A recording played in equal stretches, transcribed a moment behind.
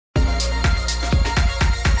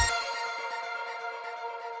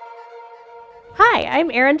Hi,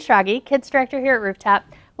 I'm Erin Schrage, Kids Director here at Rooftop.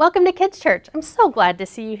 Welcome to Kids Church. I'm so glad to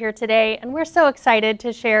see you here today, and we're so excited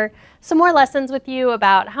to share some more lessons with you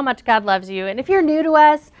about how much God loves you. And if you're new to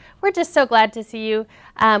us, we're just so glad to see you.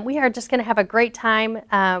 We are just going to have a great time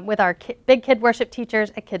with our big kid worship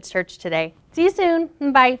teachers at Kids Church today. See you soon.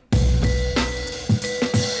 Bye.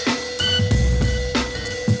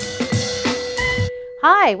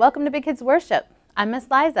 Hi, welcome to Big Kids Worship. I'm Miss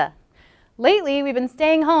Liza. Lately, we've been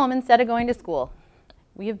staying home instead of going to school.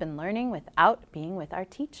 We have been learning without being with our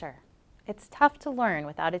teacher. It's tough to learn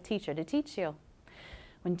without a teacher to teach you.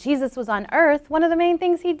 When Jesus was on earth, one of the main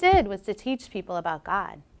things he did was to teach people about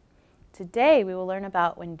God. Today, we will learn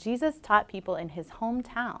about when Jesus taught people in his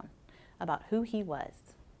hometown about who he was.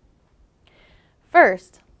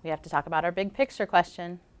 First, we have to talk about our big picture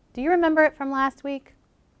question. Do you remember it from last week?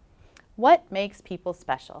 What makes people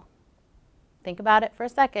special? Think about it for a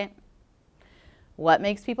second. What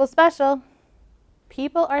makes people special?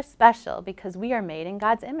 People are special because we are made in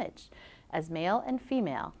God's image, as male and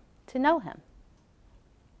female, to know him.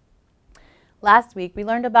 Last week, we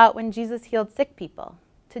learned about when Jesus healed sick people.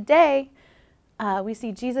 Today, we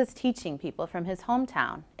see Jesus teaching people from his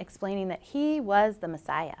hometown, explaining that he was the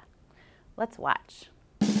Messiah. Let's watch.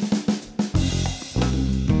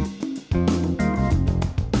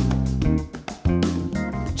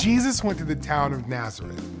 Jesus went to the town of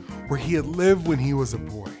Nazareth, where he had lived when he was a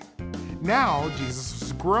boy. Now, Jesus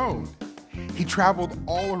was grown. He traveled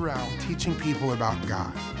all around teaching people about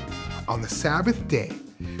God. On the Sabbath day,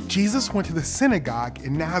 Jesus went to the synagogue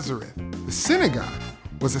in Nazareth. The synagogue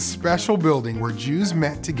was a special building where Jews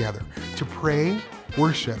met together to pray,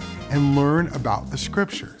 worship, and learn about the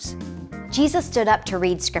scriptures. Jesus stood up to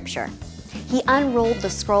read scripture. He unrolled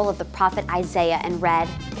the scroll of the prophet Isaiah and read,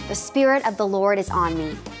 "The Spirit of the Lord is on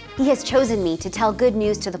me. He has chosen me to tell good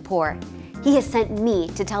news to the poor. He has sent me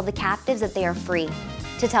to tell the captives that they are free,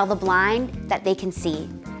 to tell the blind that they can see,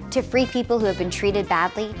 to free people who have been treated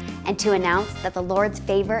badly, and to announce that the Lord's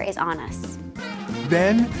favor is on us."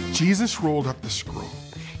 Then Jesus rolled up the scroll.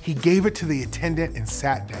 He gave it to the attendant and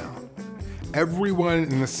sat down. Everyone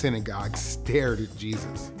in the synagogue stared at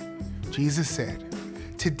Jesus. Jesus said,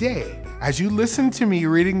 "Today, as you listen to me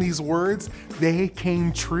reading these words, they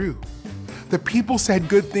came true." The people said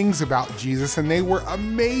good things about Jesus and they were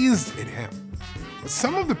amazed at him. But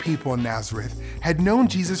some of the people in Nazareth had known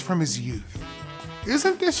Jesus from his youth.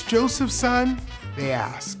 "Isn't this Joseph's son?" they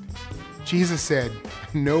asked. Jesus said,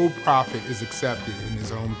 "No prophet is accepted in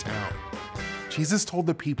his hometown." Jesus told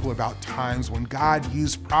the people about times when God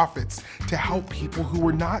used prophets to help people who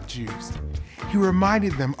were not Jews. He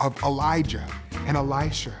reminded them of Elijah and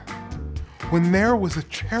Elisha. When there was a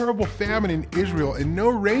terrible famine in Israel and no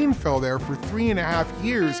rain fell there for 3.5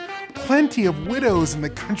 years, plenty of widows in the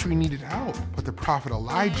country needed help. But the prophet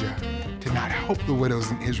Elijah did not help the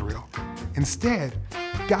widows in Israel. Instead,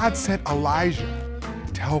 God sent Elijah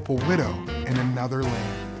to help a widow in another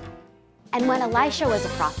land. And when Elisha was a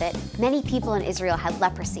prophet, many people in Israel had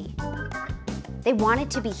leprosy. They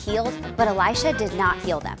wanted to be healed, but Elisha did not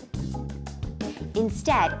heal them.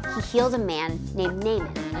 Instead, he healed a man named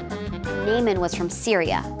Naaman. Naaman was from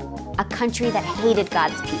Syria, a country that hated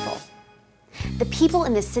God's people. The people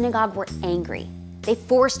in the synagogue were angry. They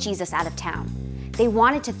forced Jesus out of town. They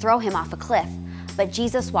wanted to throw him off a cliff, but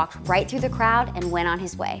Jesus walked right through the crowd and went on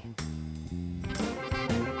his way.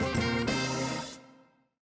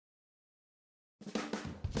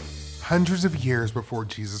 Hundreds of years before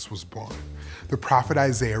Jesus was born, the prophet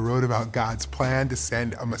Isaiah wrote about God's plan to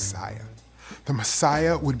send a Messiah. The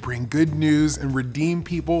Messiah would bring good news and redeem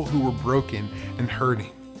people who were broken and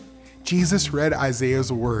hurting. Jesus read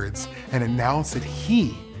Isaiah's words and announced that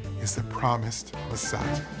he is the promised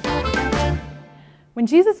Messiah. When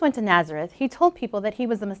Jesus went to Nazareth, he told people that he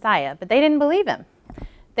was the Messiah, but they didn't believe him.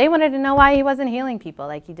 They wanted to know why he wasn't healing people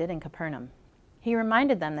like he did in Capernaum. He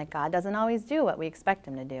reminded them that God doesn't always do what we expect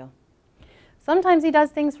him to do. Sometimes he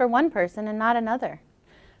does things for one person and not another.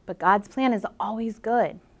 But God's plan is always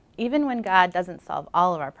good, even when God doesn't solve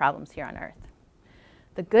all of our problems here on earth.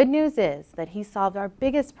 The good news is that he solved our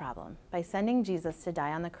biggest problem by sending Jesus to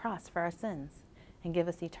die on the cross for our sins and give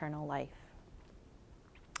us eternal life.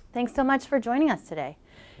 Thanks so much for joining us today.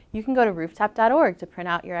 You can go to rooftop.org to print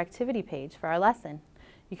out your activity page for our lesson.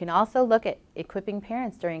 You can also look at Equipping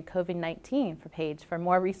Parents During COVID-19 page for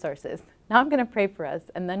more resources. Now I'm going to pray for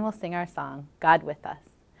us, and then we'll sing our song, God With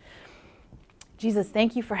Us. Jesus,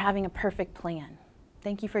 thank you for having a perfect plan.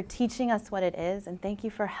 Thank you for teaching us what it is, and thank you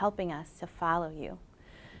for helping us to follow you.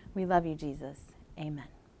 We love you, Jesus. Amen.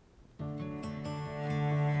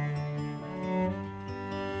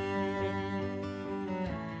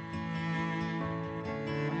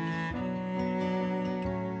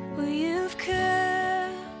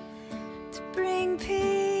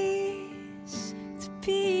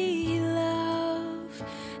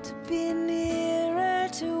 be nearer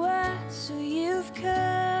to us, so you've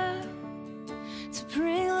come to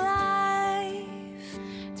bring life,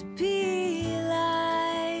 to be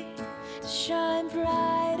light, to shine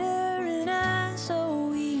brighter in us,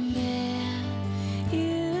 oh Emmanuel,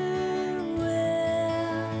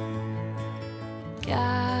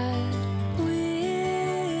 God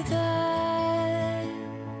with us.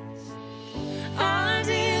 Our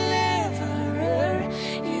deliverer,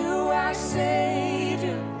 you are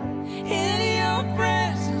Savior. In your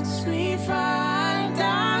presence we find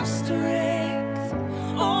our strength.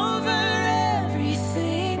 Over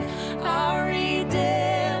everything, our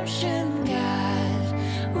redemption, God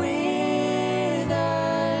with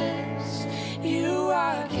us. You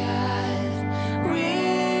are God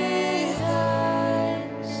with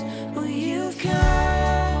us. Well, you've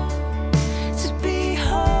come to be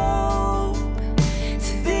hope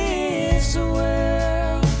to this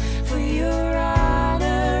world. For your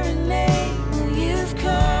honor and name, well, you've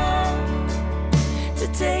come to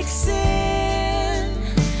take sin,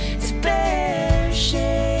 to bear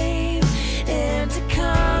shame, and to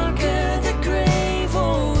conquer the grave,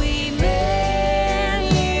 oh Emmanuel,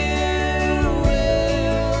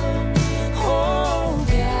 oh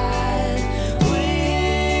God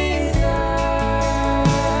with us.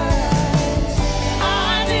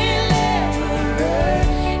 Our deliverer,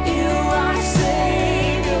 you are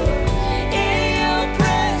Savior. In your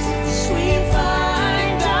presence we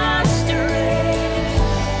find our strength.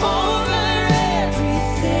 Over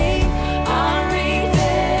everything, our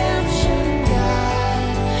redemption,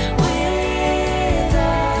 God with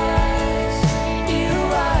us. You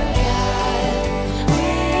are God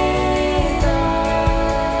with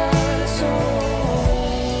us, oh.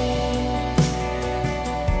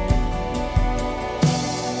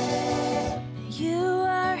 You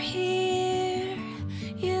are here,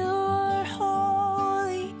 you are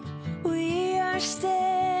holy. We are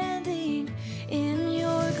standing in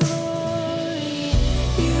your glory.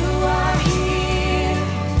 You are here,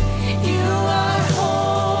 you are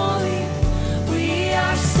holy. We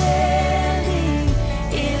are standing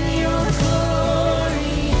in your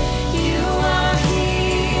glory. You are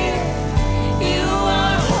here, you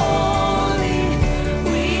are holy.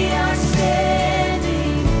 We are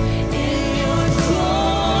standing in your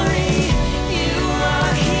glory. You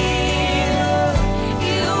are here,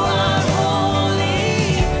 you are holy.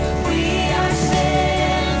 We are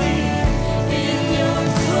standing in your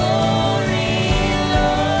glory,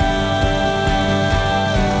 Lord.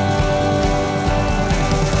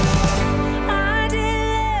 Our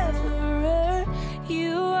deliverer,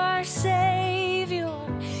 you are Savior.